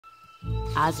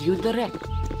As you direct.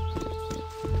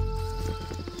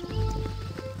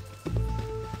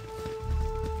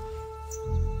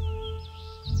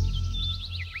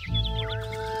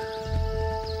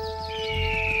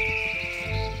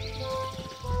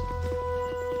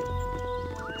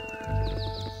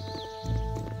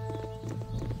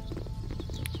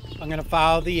 I'm going to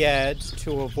follow the edge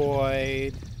to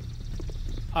avoid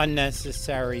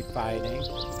unnecessary fighting.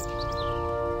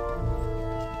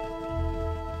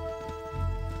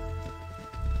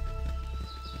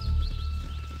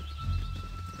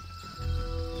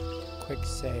 Quick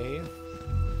save.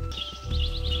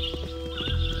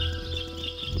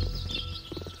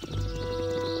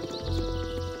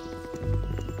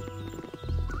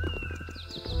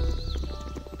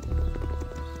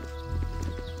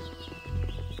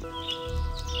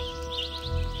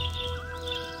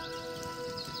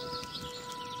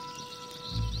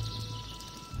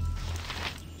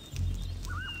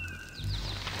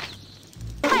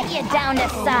 You down to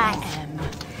size.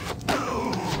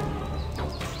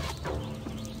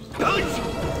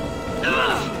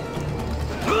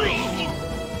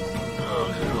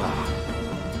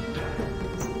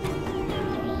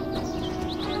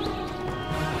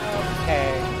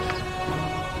 Okay.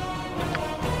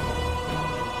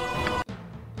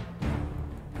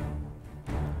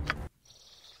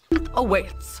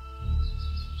 Awaits.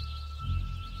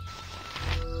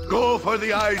 Go for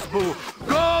the eyes, Boo!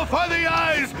 Go for the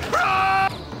eyes!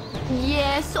 Run!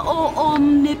 Yes, oh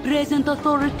omnipresent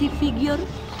authority figure.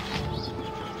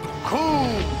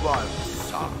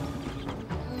 Kubalsa.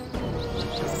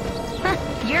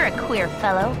 You're a queer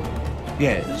fellow.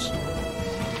 Yes.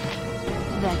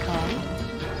 That all?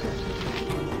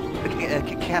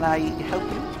 Can I help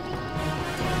you?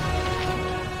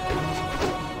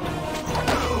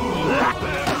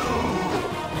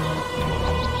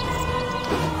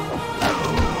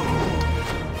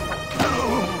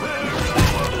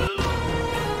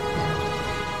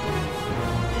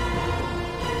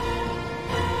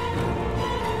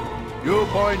 You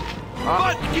point.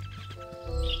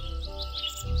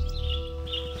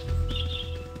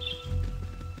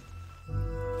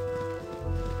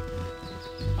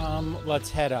 Let's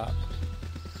head up.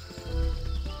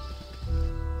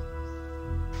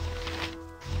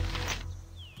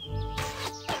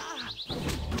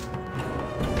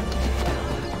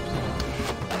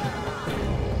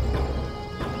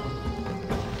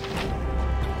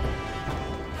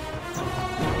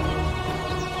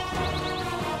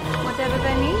 Whatever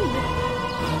they need.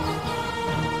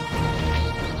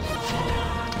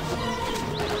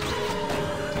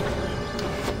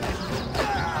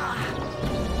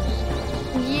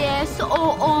 Yes,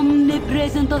 oh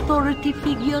omnipresent authority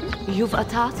figure. You've a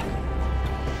task?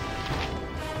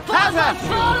 For the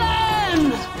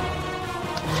fallen!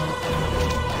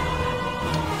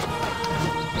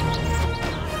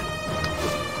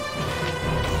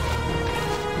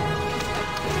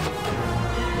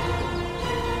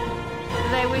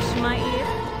 They wish my ear.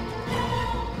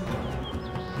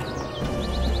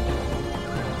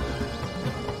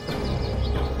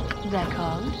 That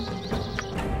call?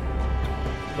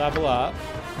 Level up.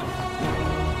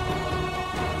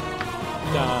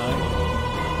 Done.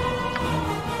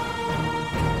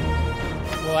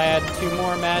 We'll add 2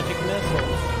 more magic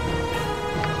missiles.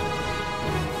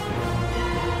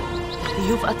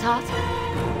 You've a task?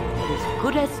 As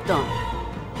good as done.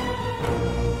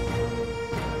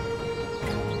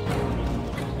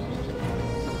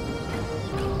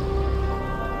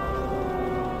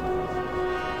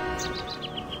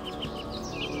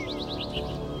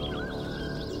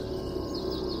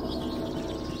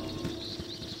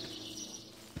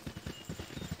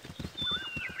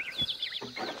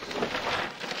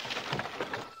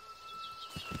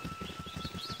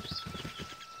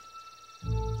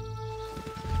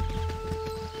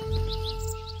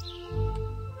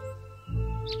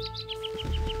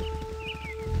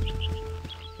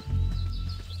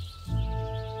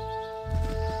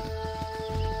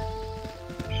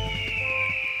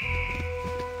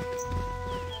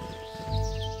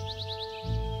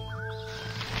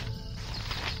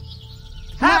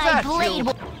 My blade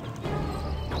will...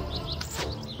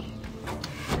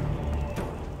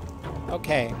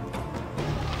 Okay.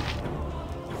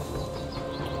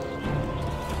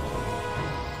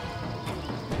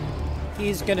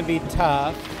 He's gonna be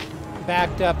tough.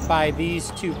 Backed up by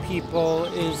these 2 people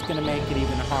is gonna make it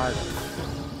even harder.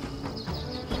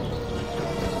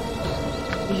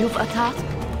 You've a task?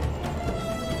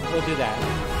 We'll do that.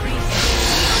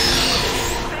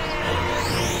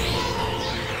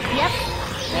 Yep.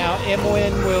 Now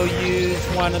Imwin will use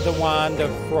one of the Wand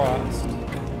of Frost.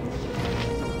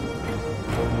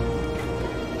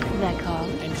 that call?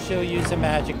 And she'll use a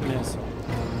magic missile.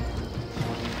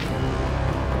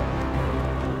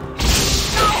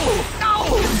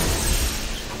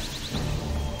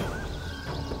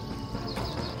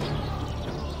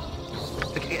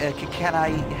 Can I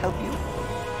help you?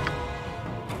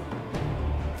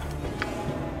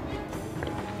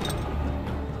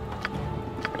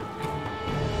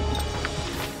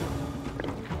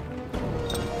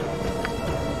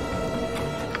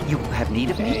 You have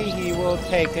need of Okay, me? he will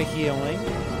take a healing.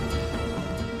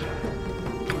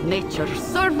 Nature's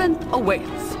servant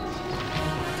awaits.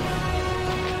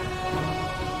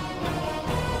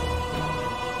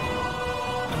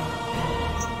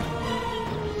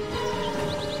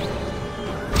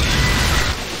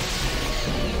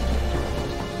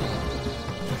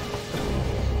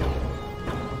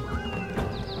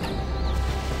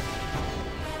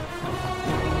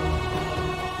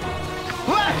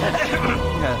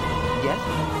 Yes?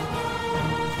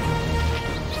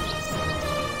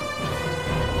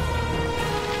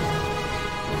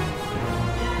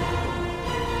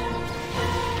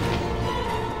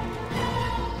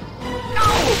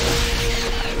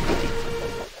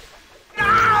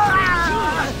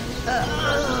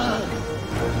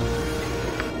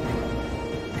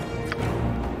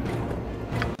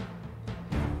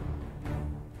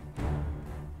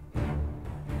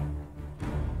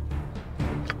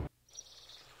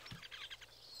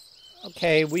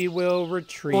 Okay, we will For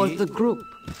retreat. the group.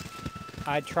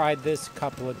 I tried this a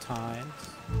couple of times.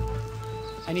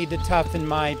 I need to toughen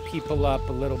my people up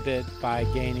a little bit by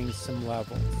gaining some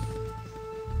levels.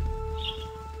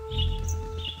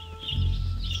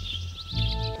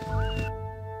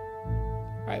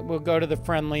 Alright, we'll go to the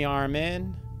friendly arm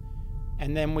inn,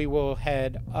 and then we will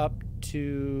head up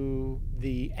to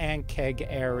the Ankeg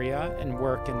area and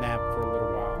work in that for a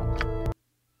little while.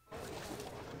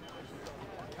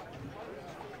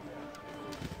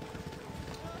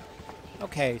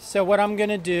 Okay, so what I'm going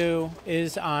to do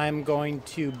is I'm going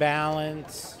to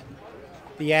balance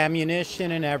the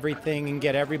ammunition and everything and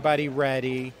get everybody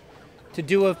ready to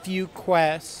do a few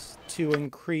quests to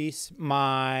increase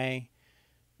my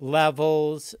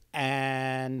levels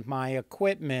and my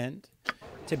equipment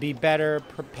to be better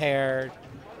prepared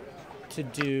to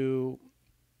do,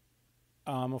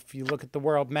 if you look at the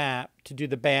world map, to do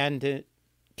the Bandit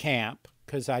camp,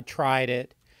 because I tried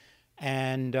it.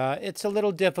 And it's a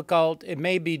little difficult. It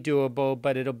may be doable,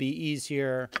 but it'll be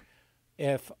easier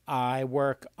if I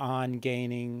work on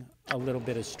gaining a little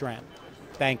bit of strength.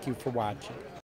 Thank you for watching.